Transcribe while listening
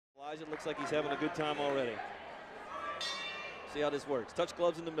Elijah looks like he's having a good time already. See how this works. Touch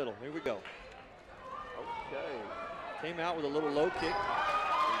gloves in the middle. Here we go. Okay. Came out with a little low kick.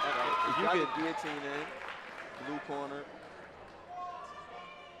 If you get guillotine in, blue corner.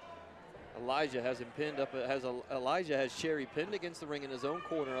 Elijah has him pinned up. Elijah has Cherry pinned against the ring in his own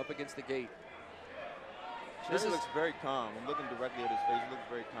corner up against the gate. Cherry looks very calm. I'm looking directly at his face. He looks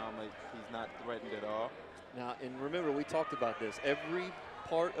very calm, like he's not threatened at all. Now, and remember, we talked about this. Every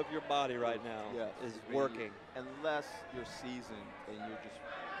part of your body right now is working. Unless you're seasoned and you're just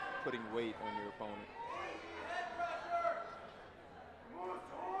putting weight on your opponent.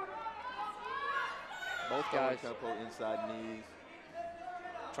 Both guys tempo, inside knees.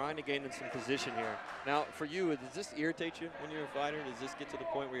 Trying to gain in some position here. Now, for you, does this irritate you when you're a fighter? Does this get to the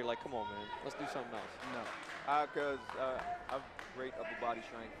point where you're like, come on, man, let's do something else? No, because I have great upper body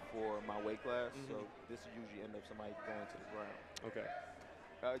strength for my weight class, so this usually end up somebody going to the ground. Okay.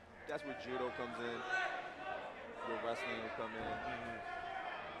 That's where judo comes in. Your wrestling will come in.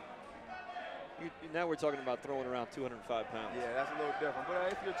 Now we're talking about throwing around 205 pounds. Yeah, that's a little different.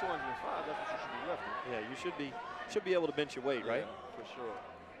 But if you're 205, that's what you should be lifting. Yeah, you should be able to bench your weight, right? For sure.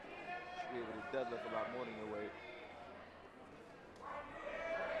 Be able to deadlift a lot more than your weight.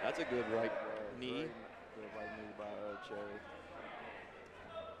 That's a good right knee. Good right knee by Cherry.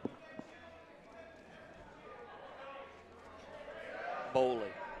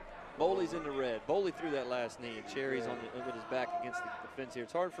 Gbollie. Gbollie's in the red. Gbollie threw that last knee, and Cherry's on with his back against the fence here.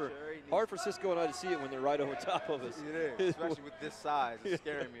 It's hard for Cisco and I to see it when they're right over top of us. It is, especially with this size. It's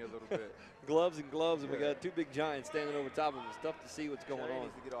scaring me a little bit. Gloves and gloves, and we got two big giants standing over top of us. It's tough to see what's going on.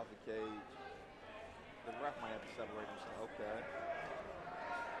 Needs to get off the cage. The ref might have to separate himself. Okay.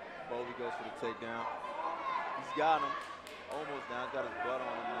 Gbollie goes for the takedown. He's got him. Almost down. Got his butt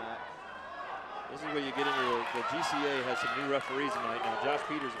on him, Matt. This is where you get into the GCA has some new referees tonight. Now, Josh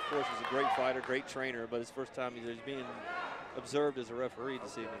Peters, of course, is a great fighter, great trainer, but his first time he's being observed as a referee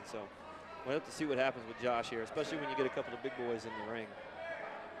this evening. So we'll have to see what happens with Josh here, especially when you get a couple of big boys in the ring.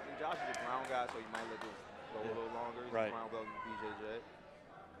 And Josh is a ground guy, so you might let this go a little longer. He's a ground belt with BJJ.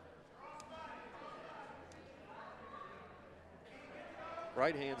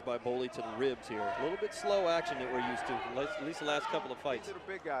 Right hands by Gbollie to the ribs here. A little bit slow action that we're used to, at least the last couple of fights. These are the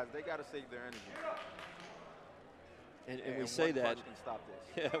big guys. They got to save their energy. And we say that. Can stop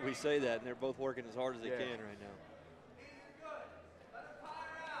this. Yeah, we say that, and they're both working as hard as they can right now.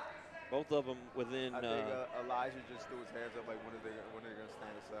 Both of them within. I think Elijah just threw his hands up like, when are they going to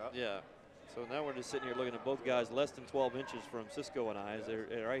stand us up? Yeah. So now we're just sitting here looking at both guys less than 12 inches from Cisco and I as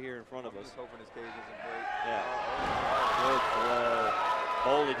they're right here in front of us. Just hoping his cage doesn't break. Yeah. Good flow.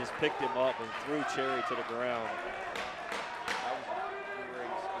 Gbollie just picked him up and threw Cherry to the ground. That was a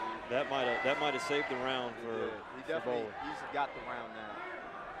great speed. That might have saved the round for Gbollie. He's got the round now.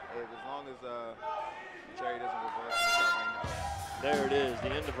 As long as Cherry doesn't reverse himself right now. There it is,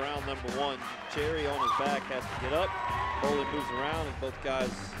 the end of round number one. Cherry on his back has to get up. Gbollie moves around, and both guys.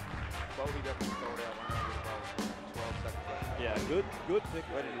 Gbollie definitely stole that round with about 12 seconds left. Yeah, good pick,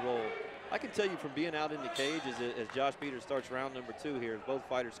 ready to roll. I can tell you from being out in the cage as Josh Peters starts round number two here, as both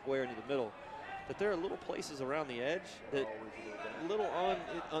fighters square into the middle, that there are little places around the edge that a little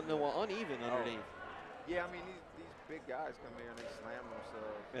uneven underneath. Yeah, I mean, these big guys come here and they slam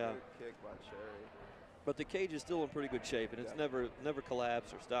themselves. Yeah. Good kick by Cherry. But the cage is still in pretty good shape, and it's never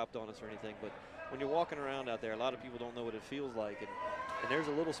collapsed or stopped on us or anything. But when you're walking around out there, a lot of people don't know what it feels like. And there's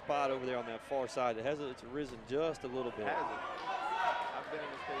a little spot over there on that far side that it's risen just a little bit. Has it? I've been in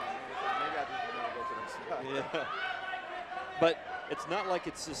this cage. Maybe I just never go to the side. Yeah. But it's not like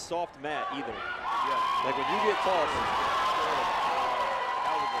it's a soft mat either. Yeah. Like when you get tossed.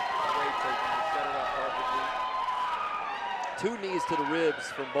 That was a great takedown. Set it up perfectly. Two knees to the ribs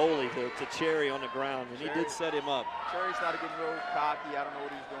from Gbollie to Cherry on the ground, and he did set him up. Cherry started getting real cocky. I don't know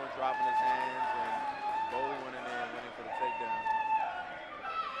what he was doing, dropping his hands, and Gbollie went in there and went in for the takedown.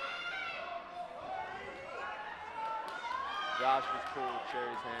 Josh just pulled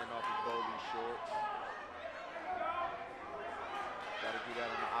Cherry's hand off of Gbollie's shorts. Got to do that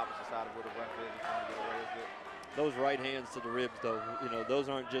on the opposite side of where the ref is, trying to get away with it. Those right hands to the ribs, though, those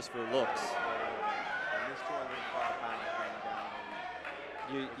aren't just for looks. And this 205 pounds coming down.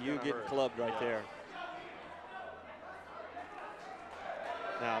 You get clubbed right there.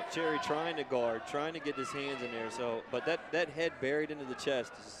 Now Cherry trying to guard, trying to get his hands in there. So, but that head buried into the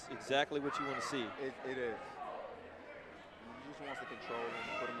chest is exactly what you want to see. It is. He just wants to control him,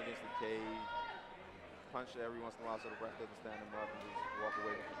 put him against the cage, punch every once in a while so the ref doesn't stand him up and just walk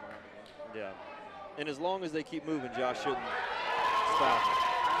away with his round again. Yeah. And as long as they keep moving, Josh shouldn't stop him.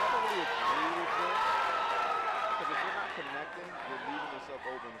 I never really agree with this because if you're not connecting, you're leaving yourself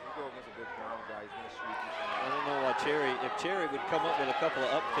open. If you go against a good ground guy, he's going to sweep you. I don't know why if Cherry would come up with a couple of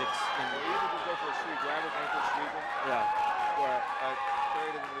up kicks. Or even just go for a sweep, grab his ankle, sweep him. Yeah. Where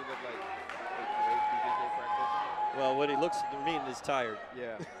Cherry doesn't really look like a great BJJ practitioner. Well, what he looks to me is tired.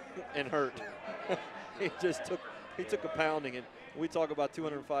 Yeah. And hurt. He took a pounding, and we talk about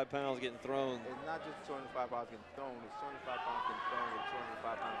 205 pounds getting thrown. It's not just 205 pounds getting thrown, it's 205 pounds getting thrown with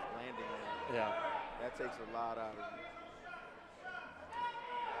 205 pounds landing on it. Yeah. That takes a lot out of you.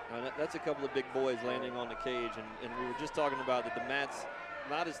 That's a couple of big boys landing on the cage, and we were just talking about that the mat's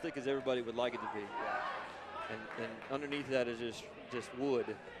not as thick as everybody would like it to be. Yeah. And underneath that is just wood.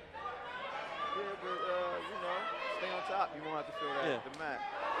 Yeah, but you know, stay on top. You won't have to feel that the mat.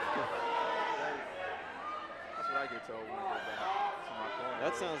 That's what I get told when I go back to my corner.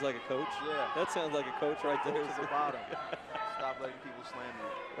 That sounds like a coach. Yeah. That sounds like a coach right there. To the bottom. Stop letting people slam you.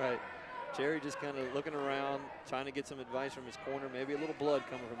 Right. Cherry just kind of looking around, trying to get some advice from his corner. Maybe a little blood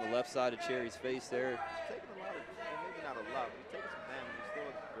coming from the left side of Cherry's face there. He's taking a lot of, maybe not a lot, but he's taking some damage. He still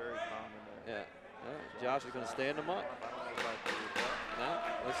looks very calm in there. Yeah. All right. Josh is going to stand him up. I don't know what I can do with that. Now,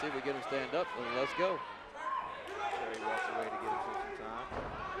 let's see if we get him stand up, and let's go. Cherry walks away to get him some time.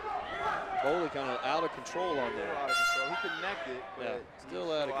 Gbollie kind of out of control on there. Still out of control. He connected, but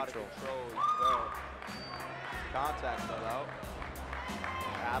still out of control. Contact fell out.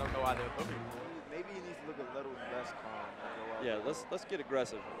 I don't know why they're looking for him. Maybe he needs to look a little less calm. Yeah, let's get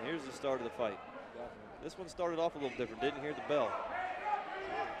aggressive. Here's the start of the fight. Definitely. This one started off a little different. Didn't hear the bell.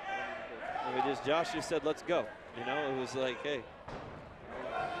 And Josh just said, "Let's go." You know, it was like, hey.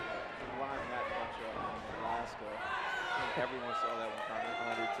 Line that punch up in Alaska. Everyone saw that one coming.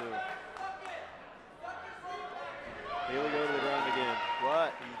 I did too. Here we go to the ground again.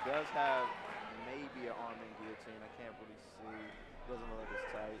 But he does have maybe an arm in guillotine. I can't really see. Doesn't look like it's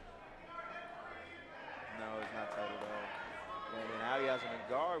tight. No, it's not tight at all. And then now he has him in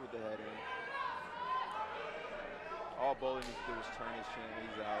guard with the head in. All Gbollie needs to do is turn his chin.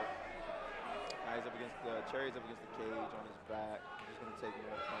 He's out. Now he's up against Cherry's up against the cage on his back. He's just gonna take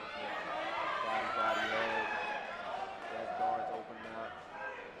more punishment. Body, head. That guard's opened up.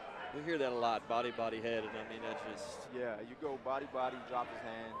 We hear that a lot, body, head, and I mean that's just. Yeah, you go body, drop his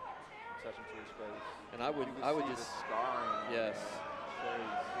hand, touch him to his face. And I would see just the scarring. Yes.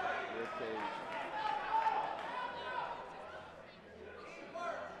 Cherry's rib cage.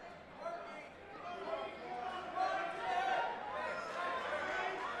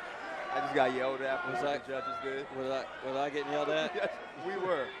 I just got yelled at for what the judges did. Was I getting yelled at? Yes, we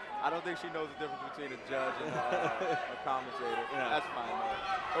were. I don't think she knows the difference between a judge and a commentator. Yeah. That's fine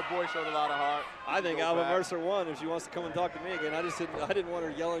though. Her boy showed a lot of heart. I think Alba Mercer won if she wants to come and talk to me again. I didn't want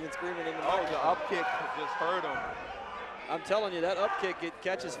her yelling and screaming in the mic. The up kick just hurt him. I'm telling you, that up kick, it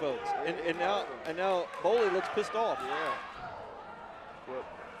catches folks. And now Gbollie looks pissed off. Yeah. But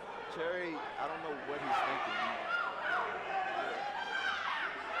Cherry, I don't know what he's thinking.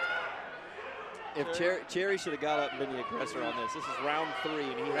 If Cherry should have got up and been the aggressor on this. This is round 3,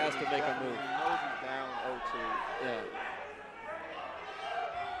 and he has to make a move. He knows he's down 0-2. Yeah.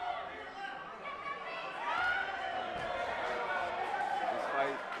 This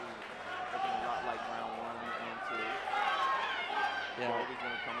fight is looking a lot like round 1 and 2. Yeah. Gbollie's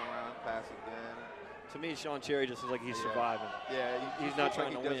going to come around, pass it then. To me, Sean Cherry just looks like he's surviving. Yeah, he's not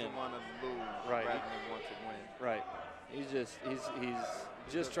trying to win. He doesn't want to lose rather than want to win. Right. He's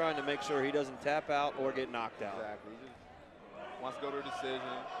just trying to make sure he doesn't tap out or get knocked out. Exactly. He just wants to go to a decision.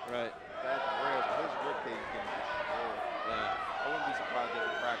 Right. That rib, his rib cage is getting destroyed. Yeah. I wouldn't be surprised if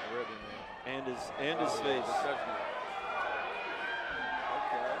he cracked a rib in there. And his face. Okay.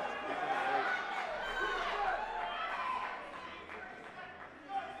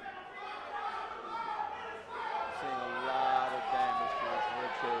 Seeing a lot of damage to his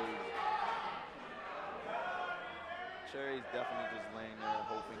rib cage. Cherry's definitely just laying there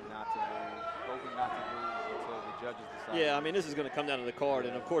hoping not to lose until the judges decide. Yeah, I mean, this is going to come down to the card,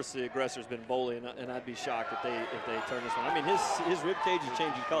 and of course the aggressor's been Gbollie, and I'd be shocked if they turn this one. I mean, his rib cage is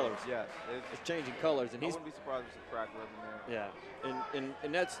changing colors. Yes, it's changing colors, and I wouldn't be surprised if it's a cracked rib in there. Yeah,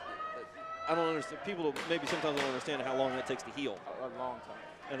 and that's, I don't understand. People maybe sometimes don't understand how long that takes to heal. A long time.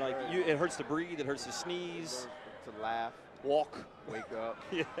 And like it hurts to breathe, it hurts to sneeze, to laugh, walk, wake up,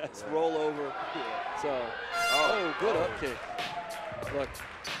 yes, roll over. Yeah. So, good up kick. Look,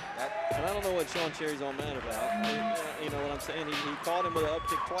 and I don't know what Sean Cherry's all mad about. You know what I'm saying? He caught him with an up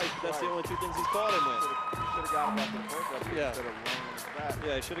kick twice, but that's the only 2 things he's caught him with. Should have got him up in the first up kick instead of laying on his back.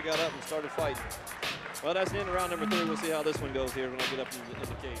 Yeah, he should have got up and started fighting. Well, that's the end of round number 3. We'll see how this one goes here when I get up in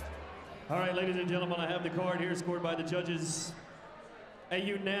the cage. All right, ladies and gentlemen, I have the card here scored by the judges. A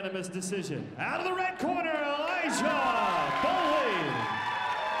unanimous decision. Out of the red corner, Gbollie.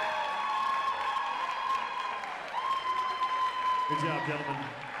 Good job,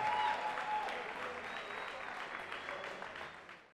 gentlemen.